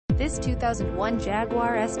This 2001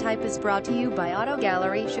 Jaguar S-Type is brought to you by Auto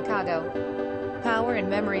Gallery, Chicago. Power and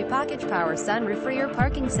memory package, power sunroof, rear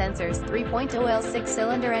parking sensors, 3.0 L6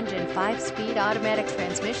 cylinder engine, 5-speed automatic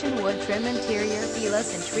transmission, wood trim interior,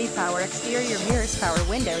 keyless entry, power exterior mirrors, power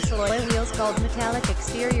windows, alloy wheels, gold metallic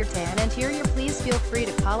exterior, tan interior. Please feel free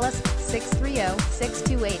to call us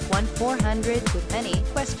 630-628-1400 with any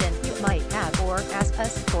question you might have, or ask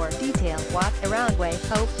us for detailed walk around. We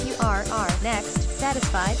hope you are next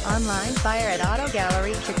satisfied. Online buyer at Auto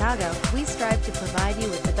Gallery, Chicago. We strive to provide you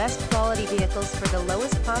with the best quality vehicles for the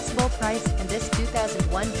lowest possible price, and this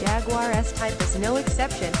 2001 Jaguar S-Type is no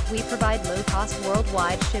exception. We provide low-cost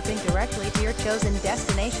worldwide shipping directly to your chosen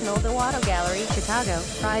destination. Although Auto Gallery, Chicago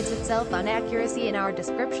prides itself on accuracy in our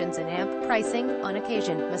descriptions and amp pricing, on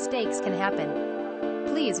occasion, mistakes can happen.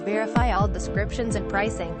 Please verify all descriptions and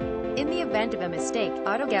pricing. In the event of a mistake,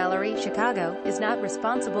 Auto Gallery, Chicago is not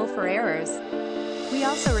responsible for errors. We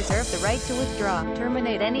also reserve the right to withdraw,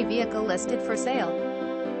 terminate any vehicle listed for sale.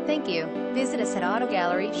 Thank you. Visit us at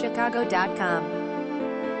AutoGalleryChicago.com.